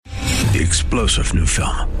The explosive new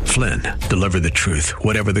film, Flynn, deliver the truth,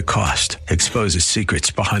 whatever the cost, exposes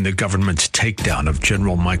secrets behind the government's takedown of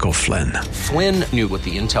General Michael Flynn. Flynn knew what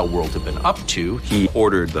the intel world had been up to. He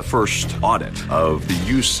ordered the first audit of the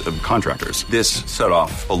use of contractors. This set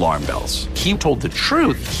off alarm bells. He told the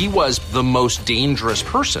truth. He was the most dangerous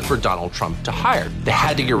person for Donald Trump to hire. They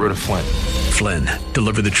had to get rid of Flynn. Flynn,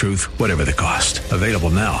 deliver the truth, whatever the cost. Available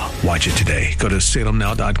now. Watch it today. Go to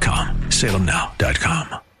salemnow.com.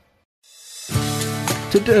 salemnow.com.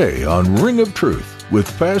 Today on Ring of Truth with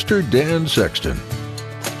Pastor Dan Sexton.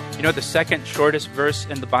 You know the second shortest verse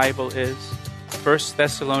in the Bible is 1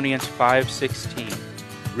 Thessalonians 5:16.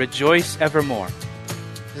 Rejoice evermore.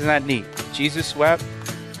 Isn't that neat? Jesus wept,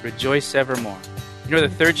 rejoice evermore. You know the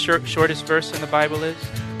third shortest verse in the Bible is?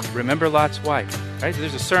 Remember Lot's wife. Right?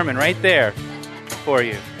 There's a sermon right there for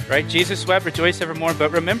you. Right? Jesus wept, rejoice evermore,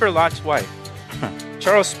 but remember Lot's wife.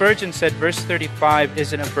 Charles Spurgeon said verse 35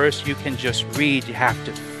 isn't a verse you can just read, you have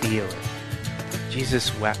to feel it.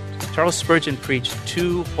 Jesus wept. Charles Spurgeon preached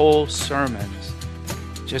 2 whole sermons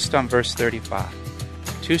just on verse 35.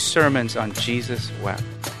 2 sermons on Jesus wept.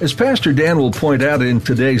 As Pastor Dan will point out in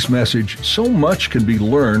today's message, so much can be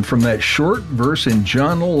learned from that short verse in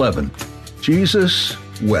John 11. Jesus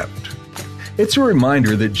wept. It's a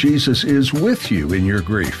reminder that Jesus is with you in your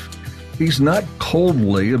grief. He's not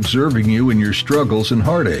coldly observing you in your struggles and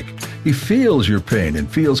heartache. He feels your pain and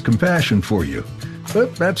feels compassion for you.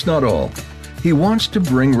 But that's not all. He wants to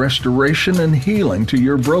bring restoration and healing to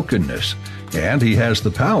your brokenness, and He has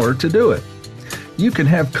the power to do it. You can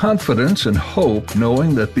have confidence and hope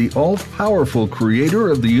knowing that the all-powerful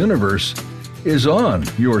Creator of the universe is on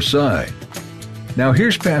your side. Now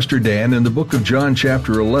here's Pastor Dan in the book of John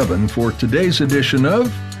chapter 11 for today's edition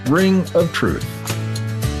of Ring of Truth.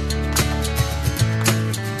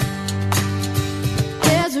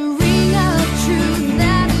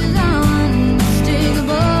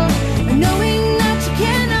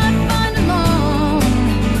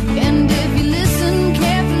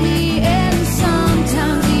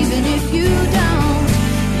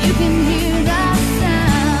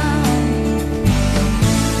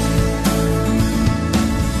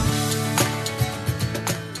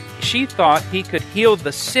 She thought he could heal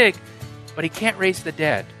the sick, but he can't raise the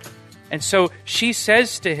dead. And so she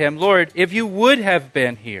says to him, Lord, if you would have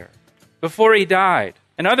been here before he died.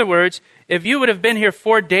 In other words, if you would have been here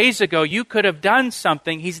 4 days ago, you could have done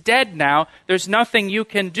something. He's dead now. There's nothing you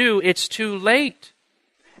can do. It's too late.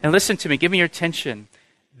 And listen to me. Give me your attention.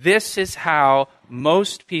 This is how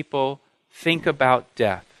most people think about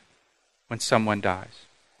death when someone dies,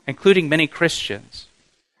 including many Christians.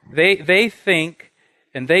 They think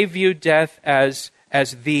and they view death as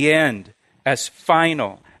the end, as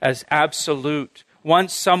final, as absolute.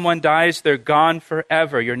 Once someone dies, they're gone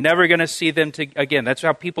forever. You're never going to see them again. That's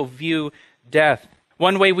how people view death.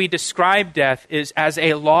 One way we describe death is as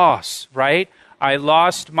a loss, right? I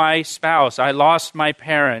lost my spouse. I lost my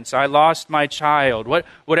parents. I lost my child.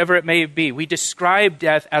 Whatever it may be. We describe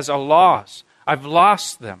death as a loss. I've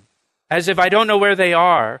lost them. As if I don't know where they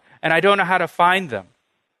are and I don't know how to find them.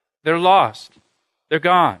 They're lost. They're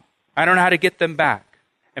gone. I don't know how to get them back.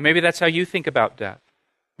 And maybe that's how you think about death.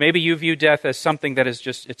 Maybe you view death as something that is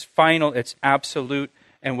just, it's final, it's absolute.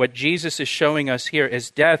 And what Jesus is showing us here is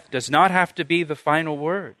death does not have to be the final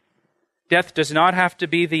word. Death does not have to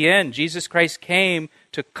be the end. Jesus Christ came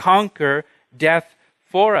to conquer death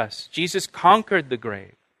for us. Jesus conquered the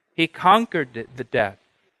grave. He conquered the death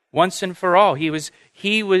once and for all.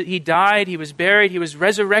 He died, he was buried, he was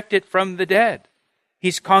resurrected from the dead.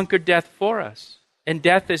 He's conquered death for us. And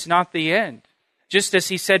death is not the end. Just as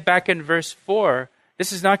he said back in verse 4,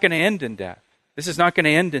 this is not going to end in death. This is not going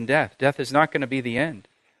to end in death. Death is not going to be the end.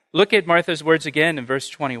 Look at Martha's words again in verse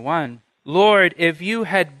 21. Lord, if you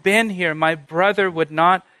had been here, my brother would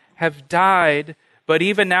not have died. But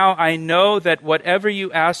even now I know that whatever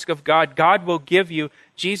you ask of God, God will give you.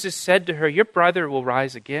 Jesus said to her, your brother will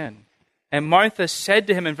rise again. And Martha said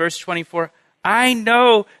to him in verse 24, I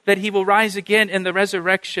know that he will rise again in the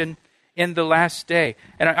resurrection in the last day.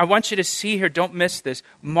 And I want you to see here, don't miss this.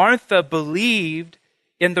 Martha believed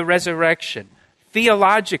in the resurrection,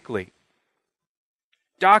 theologically,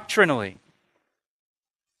 doctrinally.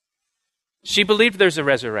 She believed there's a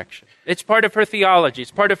resurrection. It's part of her theology. It's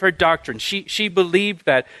part of her doctrine. She believed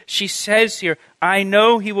that. She says here, I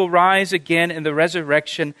know he will rise again in the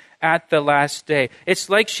resurrection at the last day. It's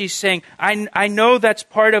like she's saying, I know that's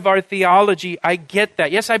part of our theology. I get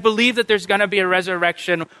that. Yes, I believe that there's going to be a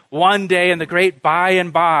resurrection one day in the great by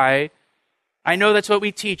and by. I know that's what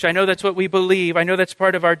we teach. I know that's what we believe. I know that's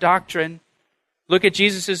part of our doctrine. Look at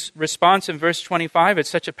Jesus' response in verse 25. It's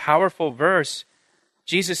such a powerful verse.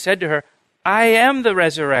 Jesus said to her, I am the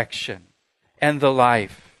resurrection and the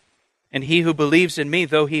life. And he who believes in me,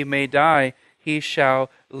 though he may die, he shall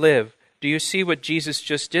live. Do you see what Jesus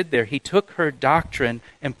just did there? He took her doctrine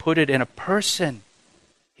and put it in a person.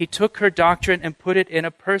 He took her doctrine and put it in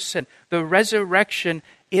a person. The resurrection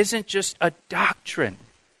isn't just a doctrine.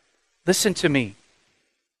 Listen to me.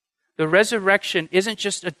 The resurrection isn't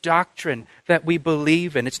just a doctrine that we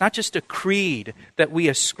believe in. It's not just a creed that we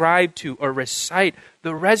ascribe to or recite.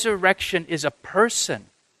 The resurrection is a person.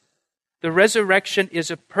 The resurrection is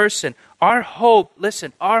a person. Our hope,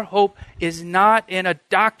 listen, our hope is not in a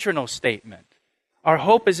doctrinal statement. Our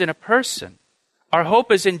hope is in a person. Our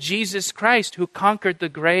hope is in Jesus Christ who conquered the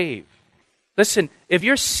grave. Listen, if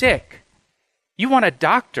you're sick, you want a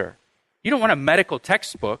doctor. You don't want a medical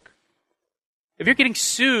textbook. If you're getting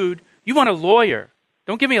sued, you want a lawyer.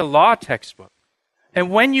 Don't give me a law textbook.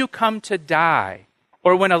 And when you come to die,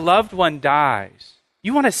 or when a loved one dies,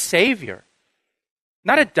 you want a savior.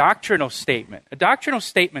 Not a doctrinal statement. A doctrinal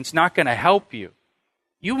statement's not going to help you.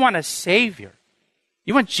 You want a savior.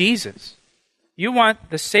 You want Jesus. You want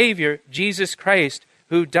the Savior, Jesus Christ,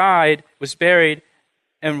 who died, was buried,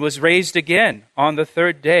 and was raised again on the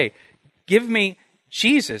third day. Give me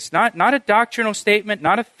Jesus, not a doctrinal statement,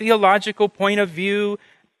 not a theological point of view.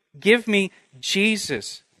 Give me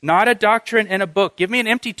Jesus, not a doctrine in a book. Give me an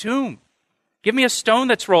empty tomb. Give me a stone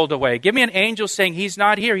that's rolled away. Give me an angel saying he's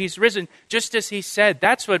not here, he's risen, just as he said.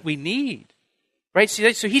 That's what we need, right?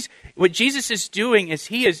 See, so what Jesus is doing is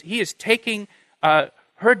he is taking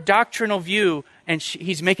her doctrinal view and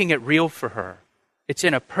he's making it real for her. It's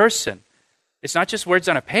in a person. It's not just words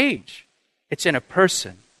on a page. It's in a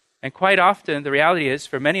person. And quite often, the reality is,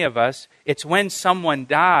 for many of us, it's when someone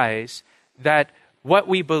dies that what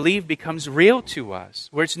we believe becomes real to us,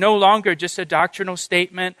 where it's no longer just a doctrinal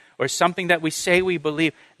statement or something that we say we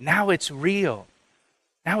believe. Now it's real.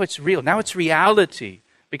 Now it's real. Now it's reality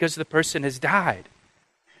because the person has died.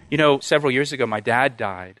 You know, several years ago, my dad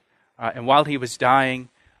died. And while he was dying,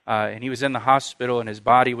 and he was in the hospital, and his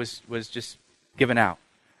body was just given out.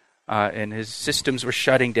 And his systems were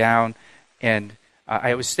shutting down. And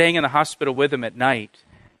I was staying in the hospital with him at night.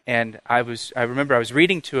 And I remember I was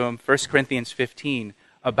reading to him 1 Corinthians 15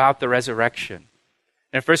 about the resurrection.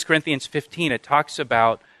 And in 1 Corinthians 15, it talks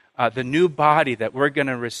about the new body that we're going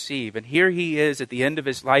to receive. And here he is at the end of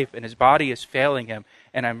his life, and his body is failing him.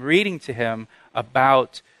 And I'm reading to him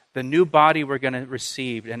about the new body we're going to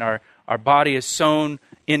receive. And our body is sown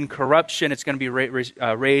in corruption. It's going to be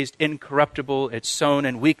raised incorruptible. It's sown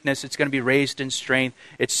in weakness. It's going to be raised in strength.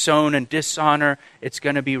 It's sown in dishonor. It's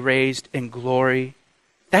going to be raised in glory.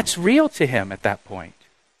 That's real to him at that point.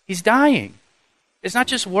 He's dying. It's not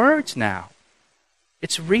just words now.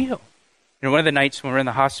 It's real. You know, one of the nights when we were in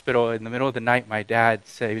the hospital, in the middle of the night, my dad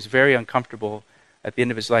said, he was very uncomfortable at the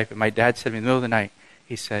end of his life, and my dad said to me in the middle of the night,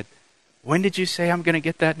 he said, "When did you say I'm going to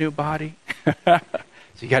get that new body?" So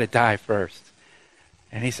you got to die first.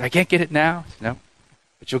 And he said, "I can't get it now." I said, "No,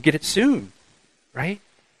 but you'll get it soon, right?"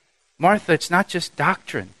 Martha, it's not just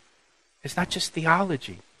doctrine. It's not just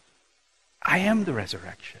theology. I am the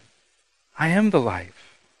resurrection. I am the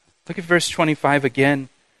life. Look at verse 25 again.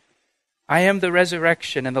 I am the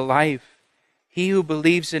resurrection and the life. He who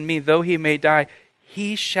believes in me, though he may die,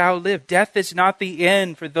 he shall live. Death is not the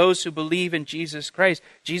end for those who believe in Jesus Christ.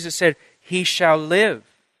 Jesus said, he shall live.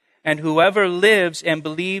 And whoever lives and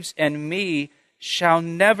believes in me shall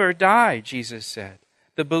never die, Jesus said.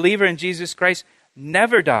 The believer in Jesus Christ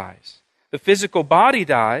never dies. The physical body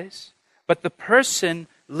dies, but the person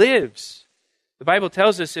lives. The Bible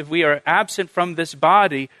tells us if we are absent from this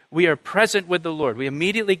body, we are present with the Lord. We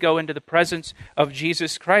immediately go into the presence of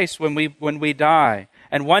Jesus Christ when we die.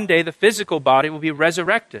 And one day the physical body will be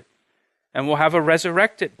resurrected. And we'll have a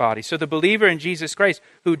resurrected body. So the believer in Jesus Christ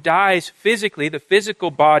who dies physically, the physical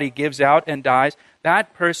body gives out and dies,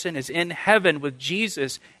 that person is in heaven with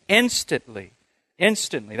Jesus instantly.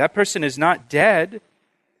 Instantly. That person is not dead.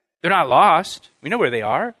 They're not lost. We know where they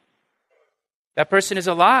are. That person is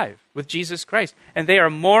alive with Jesus Christ. And they are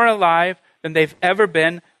more alive than they've ever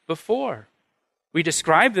been before. We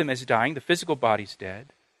describe them as dying. The physical body's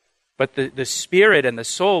dead. But the spirit and the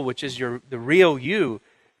soul, which is the real you,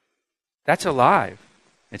 that's alive.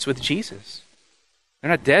 It's with Jesus. They're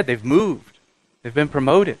not dead. They've moved. They've been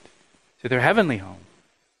promoted to their heavenly home.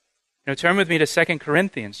 Now turn with me to 2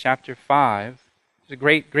 Corinthians chapter 5. There's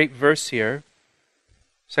a great verse here.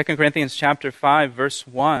 2 Corinthians chapter 5, verse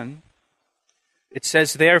 1. It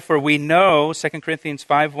says, therefore we know, 2 Corinthians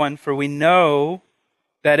 5:1, for we know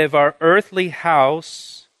that if our earthly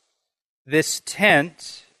house, this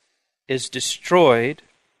tent, is destroyed,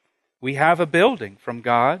 we have a building from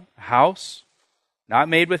God, a house, not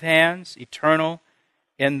made with hands, eternal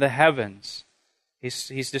in the heavens.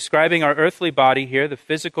 He's describing our earthly body here, the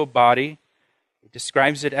physical body. He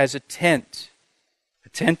describes it as a tent.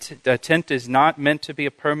 A tent is not meant to be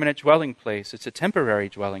a permanent dwelling place. It's a temporary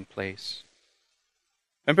dwelling place.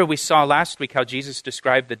 Remember, we saw last week how Jesus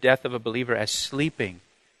described the death of a believer as sleeping.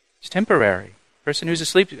 It's temporary. A person who's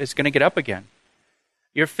asleep is going to get up again.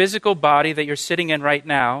 Your physical body that you're sitting in right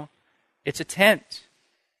now, it's a tent.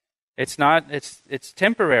 It's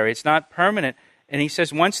temporary. It's not permanent. And he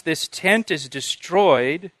says once this tent is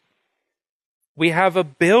destroyed, we have a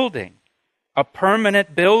building, a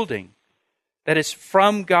permanent building that is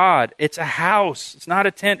from God. It's a house. It's not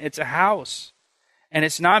a tent. It's a house. And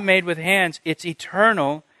it's not made with hands. It's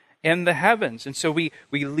eternal in the heavens. And so we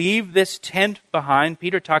leave this tent behind.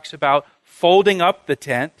 Peter talks about folding up the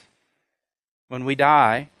tent. When we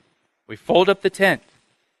die, we fold up the tent.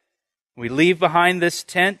 We leave behind this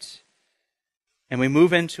tent and we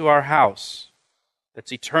move into our house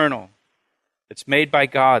that's eternal, that's made by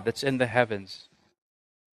God, that's in the heavens.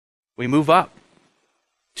 We move up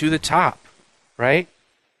to the top, right?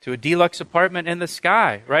 To a deluxe apartment in the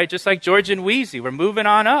sky, right? Just like George and Wheezy, we're moving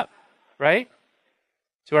on up, right?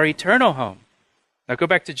 To our eternal home. Now go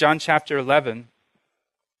back to John chapter 11.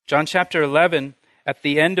 John chapter 11, at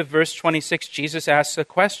the end of verse 26, Jesus asks a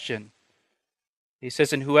question. He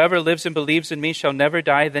says, "And whoever lives and believes in me shall never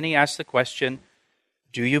die." Then he asks the question,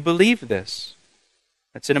 do you believe this?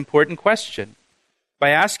 That's an important question. By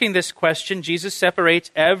asking this question, Jesus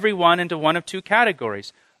separates everyone into one of two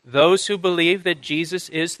categories. Those who believe that Jesus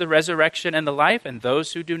is the resurrection and the life, and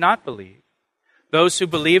those who do not believe. Those who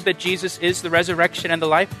believe that Jesus is the resurrection and the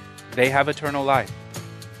life, they have eternal life.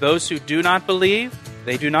 Those who do not believe,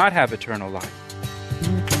 they do not have eternal life.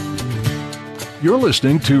 You're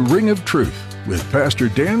listening to Ring of Truth with Pastor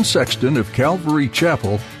Dan Sexton of Calvary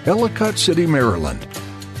Chapel, Ellicott City, Maryland.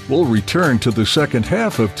 We'll return to the second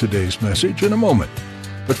half of today's message in a moment.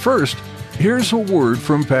 But first, here's a word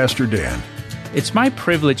from Pastor Dan. It's my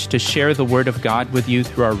privilege to share the Word of God with you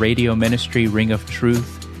through our radio ministry, Ring of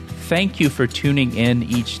Truth. Thank you for tuning in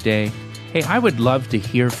each day. Hey, I would love to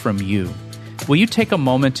hear from you. Will you take a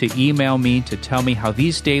moment to email me to tell me how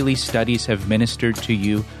these daily studies have ministered to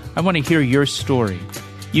you? I want to hear your story.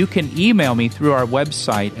 You can email me through our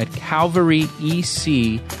website at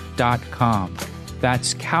calvaryec.com.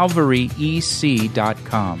 That's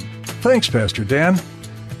calvaryec.com. Thanks, Pastor Dan.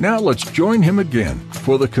 Now let's join him again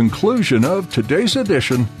for the conclusion of today's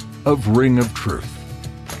edition of Ring of Truth.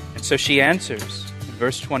 And so she answers. In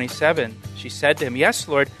verse 27, she said to him, "Yes,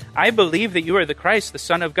 Lord, I believe that you are the Christ, the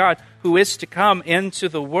Son of God, who is to come into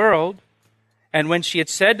the world." And when she had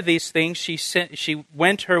said these things, she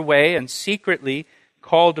went her way and secretly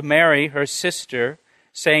called Mary, her sister,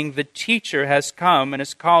 saying, "The teacher has come and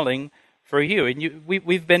is calling for you." And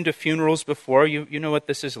we've been to funerals before. You know what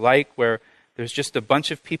this is like, where there's just a bunch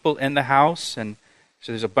of people in the house. And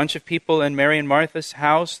so there's a bunch of people in Mary and Martha's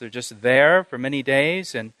house. They're just there for many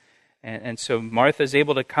days. And so Martha's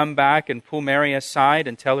able to come back and pull Mary aside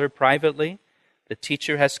and tell her privately, "The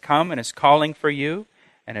teacher has come and is calling for you."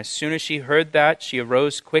 And as soon as she heard that, she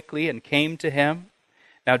arose quickly and came to him.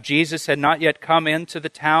 Now Jesus had not yet come into the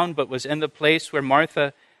town, but was in the place where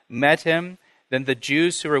Martha met him. Then the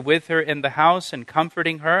Jews who were with her in the house and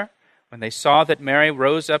comforting her, when they saw that Mary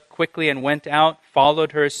rose up quickly and went out,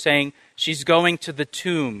 followed her, saying, "She's going to the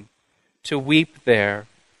tomb to weep there."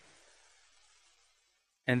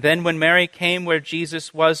 And then when Mary came where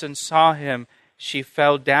Jesus was and saw him, she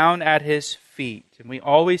fell down at his feet. And we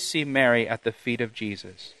always see Mary at the feet of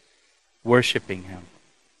Jesus, worshiping him.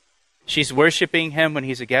 She's worshiping him when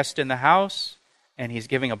he's a guest in the house and he's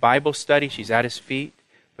giving a Bible study. She's at his feet.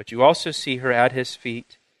 But you also see her at his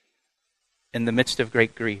feet in the midst of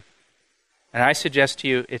great grief. And I suggest to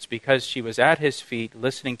you it's because she was at his feet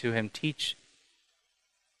listening to him teach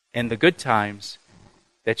in the good times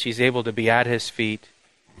that she's able to be at his feet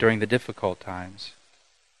during the difficult times.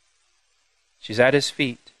 She's at his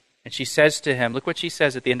feet, and she says to him, look what she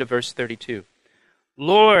says at the end of verse 32.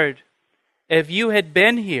 "Lord, if you had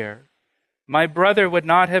been here, my brother would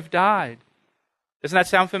not have died." Doesn't that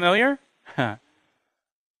sound familiar?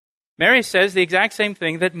 Mary says the exact same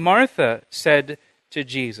thing that Martha said to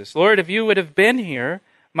Jesus. "Lord, if you would have been here,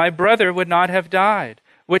 my brother would not have died."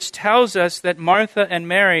 Which tells us that Martha and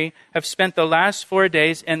Mary have spent the last 4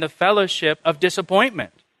 days in the fellowship of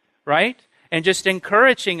disappointment, right? And just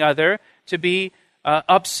encouraging other to be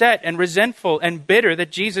upset and resentful and bitter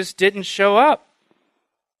that Jesus didn't show up.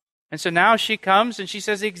 And so now she comes and she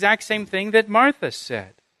says the exact same thing that Martha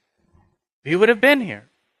said. "If you would have been here,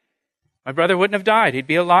 my brother wouldn't have died. He'd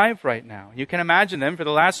be alive right now." You can imagine them for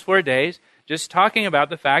the last 4 days just talking about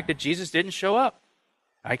the fact that Jesus didn't show up.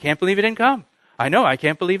 I can't believe he didn't come. I know, I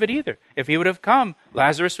can't believe it either. If he would have come,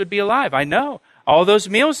 Lazarus would be alive. I know. All those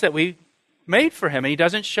meals that we made for him, and he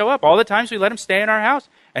doesn't show up. All the times we let him stay in our house,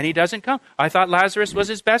 and he doesn't come. I thought Lazarus was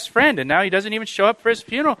his best friend, and now he doesn't even show up for his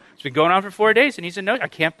funeral. It's been going on for 4 days, and he's a no. I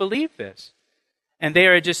can't believe this. And they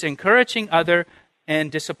are just encouraging other in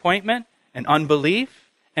disappointment and unbelief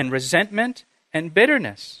and resentment and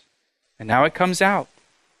bitterness. And now it comes out.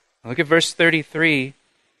 Look at verse 33.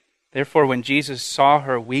 Therefore, when Jesus saw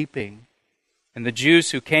her weeping, and the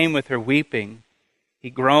Jews who came with her weeping, he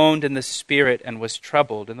groaned in the spirit and was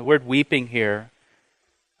troubled. And the word weeping here,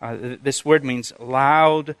 this word means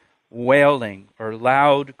loud wailing or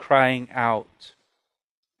loud crying out.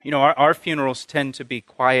 You know, our funerals tend to be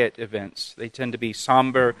quiet events. They tend to be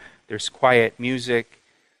somber. There's quiet music.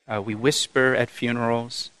 We whisper at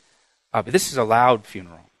funerals. But this is a loud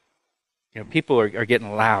funeral. You know, people are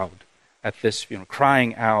getting loud at this funeral,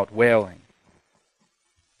 crying out, wailing.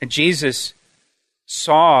 And Jesus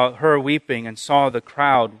saw her weeping and saw the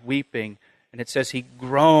crowd weeping, and it says he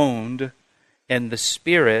groaned in the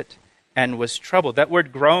spirit and was troubled. That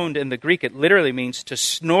word groaned in the Greek, it literally means to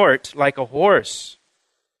snort like a horse.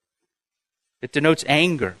 It denotes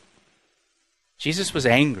anger. Jesus was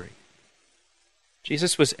angry.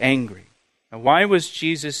 Jesus was angry. Now, why was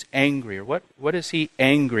Jesus angry? Or what is he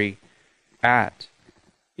angry at?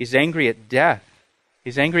 He's angry at death.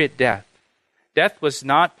 He's angry at death. Death was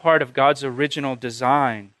not part of God's original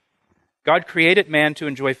design. God created man to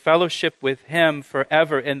enjoy fellowship with him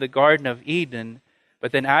forever in the Garden of Eden,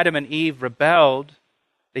 but then Adam and Eve rebelled.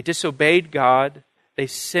 They disobeyed God. They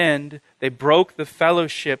sinned. They broke the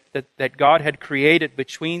fellowship that God had created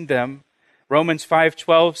between them. Romans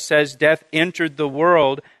 5:12 says death entered the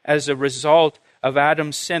world as a result of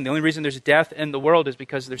Adam's sin. The only reason there's death in the world is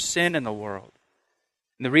because there's sin in the world.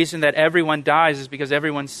 And the reason that everyone dies is because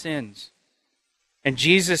everyone sins. And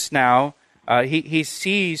Jesus now, he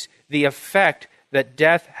sees the effect that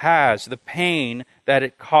death has, the pain that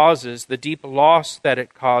it causes, the deep loss that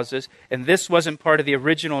it causes. And this wasn't part of the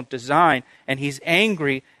original design. And he's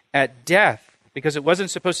angry at death because it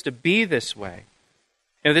wasn't supposed to be this way.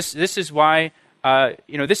 You know, this is why,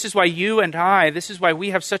 this is why you and I, this is why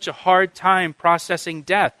we have such a hard time processing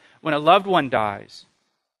death when a loved one dies.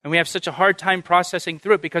 And we have such a hard time processing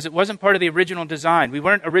through it because it wasn't part of the original design. We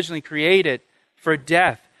weren't originally created for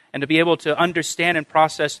death and to be able to understand and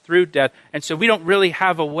process through death. And so we don't really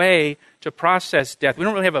have a way to process death. We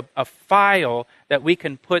don't really have a file that we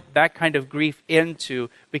can put that kind of grief into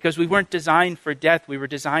because we weren't designed for death. We were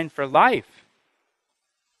designed for life.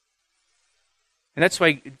 And that's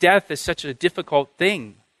why death is such a difficult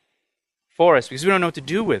thing for us because we don't know what to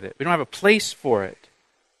do with it. We don't have a place for it.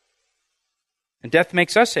 And death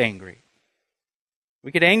makes us angry.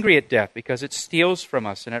 We get angry at death because it steals from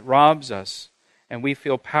us and it robs us. And we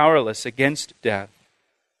feel powerless against death.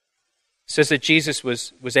 It says that Jesus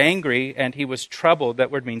was angry and he was troubled.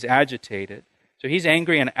 That word means agitated. So he's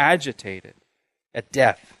angry and agitated at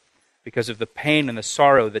death because of the pain and the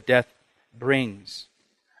sorrow that death brings.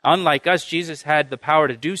 Unlike us, Jesus had the power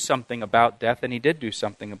to do something about death, and he did do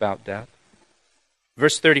something about death.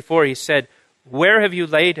 Verse 34, he said, "Where have you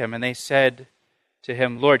laid him?" And they said to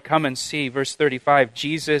him, "Lord, come and see." Verse 35,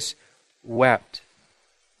 Jesus wept.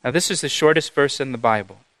 Now, this is the shortest verse in the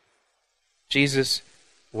Bible. Jesus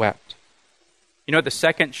wept. You know what the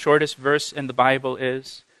second shortest verse in the Bible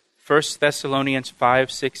is? 1 Thessalonians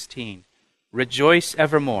 5:16. Rejoice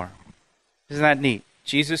evermore. Isn't that neat?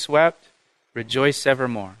 Jesus wept, rejoice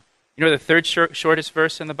evermore. You know what the third shortest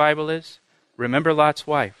verse in the Bible is? Remember Lot's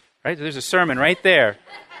wife. Right? There's a sermon right there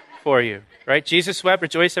for you. Right? Jesus wept,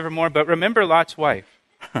 rejoice evermore, but remember Lot's wife.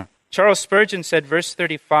 Charles Spurgeon said verse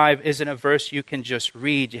 35 isn't a verse you can just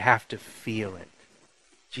read, you have to feel it.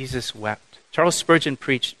 Jesus wept. Charles Spurgeon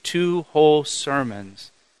preached 2 whole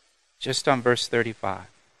sermons just on verse 35.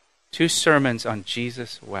 2 sermons on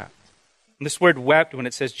Jesus wept. And this word wept, when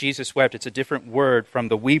it says Jesus wept, it's a different word from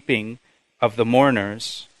the weeping of the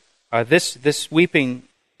mourners. This weeping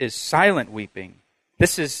is silent weeping.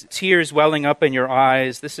 This is tears welling up in your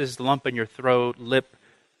eyes. This is lump in your throat, lip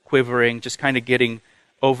quivering, just kind of getting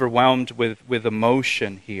overwhelmed with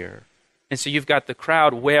emotion here. And so you've got the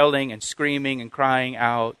crowd wailing and screaming and crying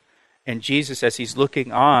out. And Jesus, as he's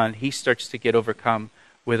looking on, he starts to get overcome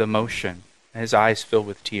with emotion. And his eyes fill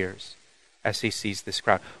with tears as he sees this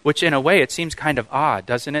crowd. Which in a way, it seems kind of odd,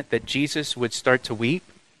 doesn't it, that Jesus would start to weep?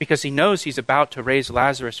 Because he knows he's about to raise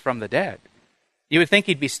Lazarus from the dead. You would think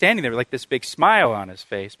he'd be standing there with like this big smile on his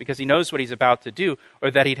face because he knows what he's about to do,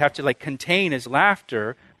 or that he'd have to like contain his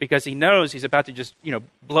laughter because he knows he's about to just,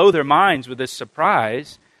 blow their minds with this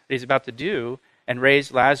surprise that he's about to do and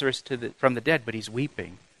raise Lazarus from the dead, but he's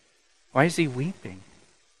weeping. Why is he weeping?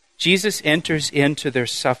 Jesus enters into their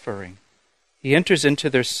suffering. He enters into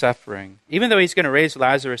their suffering. Even though he's going to raise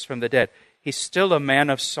Lazarus from the dead, he's still a man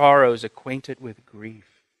of sorrows, acquainted with grief.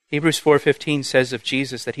 Hebrews 4:15 says of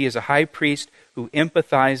Jesus that he is a high priest who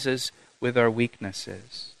empathizes with our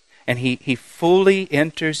weaknesses. And he fully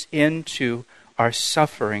enters into our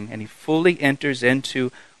suffering, and he fully enters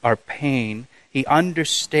into our pain. He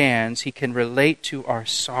understands, he can relate to our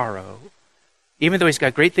sorrow. Even though he's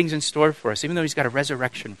got great things in store for us, even though he's got a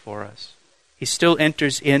resurrection for us, he still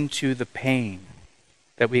enters into the pain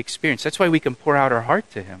that we experience. That's why we can pour out our heart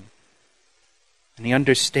to him. And he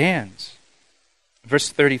understands. Verse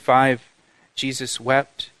 35, Jesus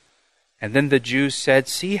wept, and then the Jews said,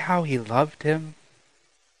 "See how he loved him?"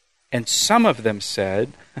 And some of them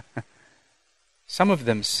said,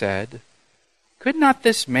 "Could not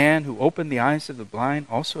this man who opened the eyes of the blind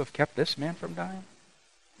also have kept this man from dying?"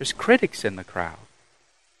 There's critics in the crowd.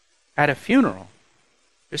 At a funeral,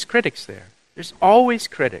 there's critics there. There's always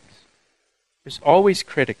critics. There's always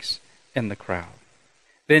critics in the crowd.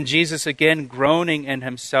 Then Jesus, again groaning in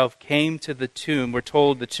himself, came to the tomb. We're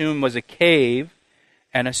told the tomb was a cave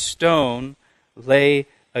and a stone lay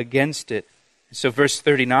against it. So verse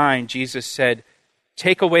 39, Jesus said,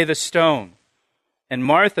 "Take away the stone." And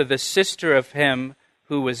Martha, the sister of him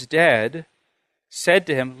who was dead, said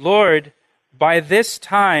to him, "Lord, by this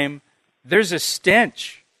time there's a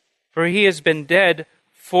stench, for he has been dead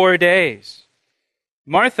 4 days."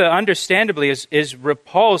 Martha, understandably, is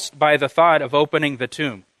repulsed by the thought of opening the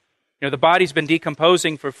tomb. The body's been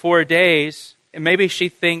decomposing for 4 days, and maybe she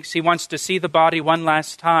thinks he wants to see the body one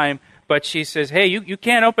last time, but she says, "Hey, you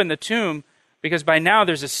can't open the tomb because by now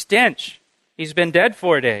there's a stench. He's been dead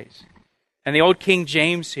 4 days." And the old King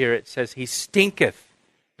James here, it says, "He stinketh."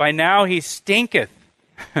 By now he stinketh.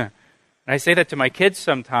 And I say that to my kids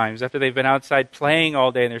sometimes after they've been outside playing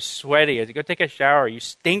all day and they're sweaty. I say, "Go take a shower, you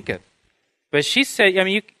stinketh." But she said,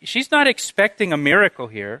 she's not expecting a miracle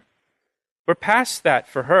here. We're past that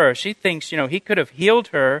for her. She thinks, he could have healed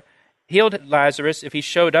Lazarus if he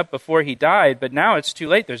showed up before he died, but now it's too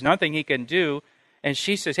late. There's nothing he can do. And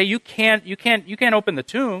she says, "Hey, you can't open the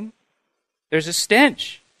tomb. There's a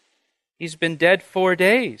stench. He's been dead 4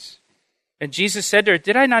 days." And Jesus said to her,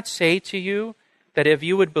 "Did I not say to you that if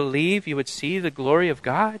you would believe, you would see the glory of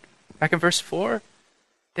God?" Back in verse 4.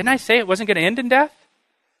 Didn't I say it wasn't going to end in death?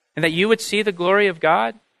 And that you would see the glory of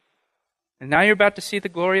God? And now you're about to see the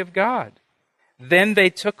glory of God. Then they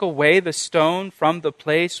took away the stone from the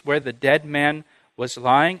place where the dead man was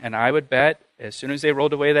lying, and I would bet as soon as they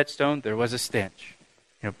rolled away that stone, there was a stench.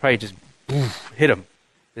 Probably just hit them.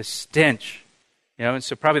 This stench. And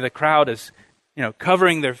so probably the crowd is,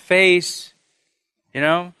 covering their face,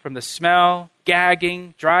 from the smell,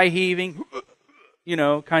 gagging, dry heaving,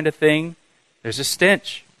 kind of thing. There's a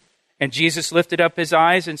stench. And Jesus lifted up his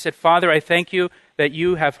eyes and said, "Father, I thank you that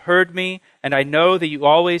you have heard me, and I know that you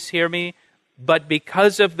always hear me. But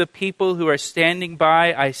because of the people who are standing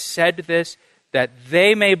by, I said this, that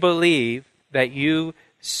they may believe that you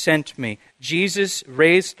sent me." Jesus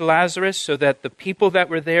raised Lazarus so that the people that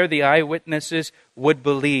were there, the eyewitnesses, would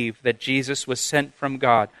believe that Jesus was sent from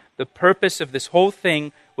God. The purpose of this whole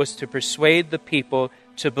thing was to persuade the people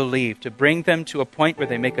to believe, to bring them to a point where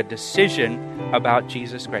they make a decision about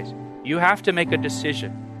Jesus Christ. You have to make a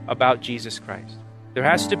decision about Jesus Christ. There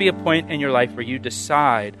has to be a point in your life where you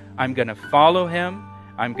decide, I'm going to follow him,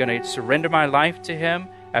 I'm going to surrender my life to him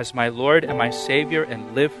as my Lord and my Savior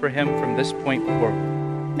and live for him from this point forward.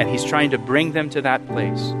 And he's trying to bring them to that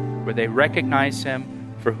place where they recognize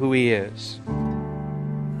him for who he is.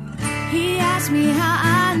 He asked me how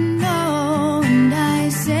I know, and I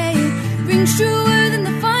say it rings truer than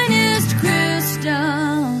the finest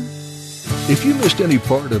crystal. If you missed any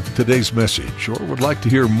part of today's message or would like to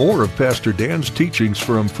hear more of Pastor Dan's teachings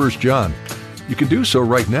from 1 John, you can do so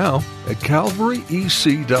right now at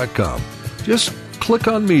calvaryec.com. Just click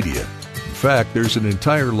on Media. In fact, there's an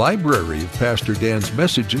entire library of Pastor Dan's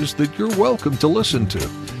messages that you're welcome to listen to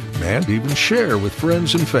and even share with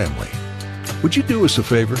friends and family. Would you do us a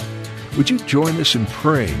favor? Would you join us in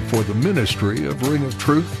praying for the ministry of Ring of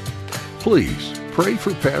Truth? Please pray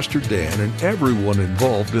for Pastor Dan and everyone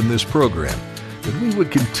involved in this program, that we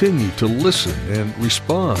would continue to listen and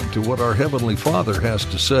respond to what our Heavenly Father has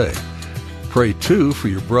to say. Pray, too, for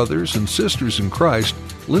your brothers and sisters in Christ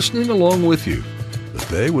listening along with you, that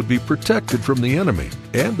they would be protected from the enemy,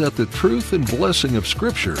 and that the truth and blessing of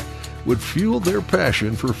Scripture would fuel their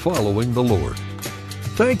passion for following the Lord.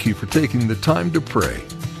 Thank you for taking the time to pray.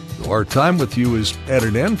 Though our time with you is at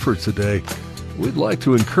an end for today, we'd like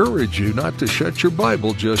to encourage you not to shut your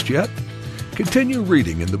Bible just yet. Continue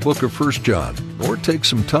reading in the book of 1 John, or take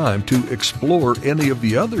some time to explore any of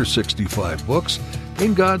the other 65 books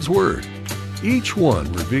in God's Word. Each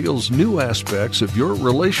one reveals new aspects of your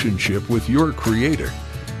relationship with your Creator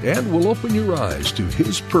and will open your eyes to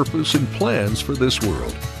His purpose and plans for this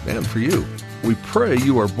world and for you. We pray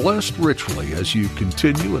you are blessed richly as you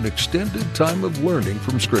continue an extended time of learning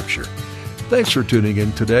from Scripture. Thanks for tuning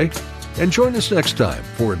in today, and join us next time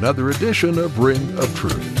for another edition of Ring of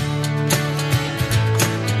Truth.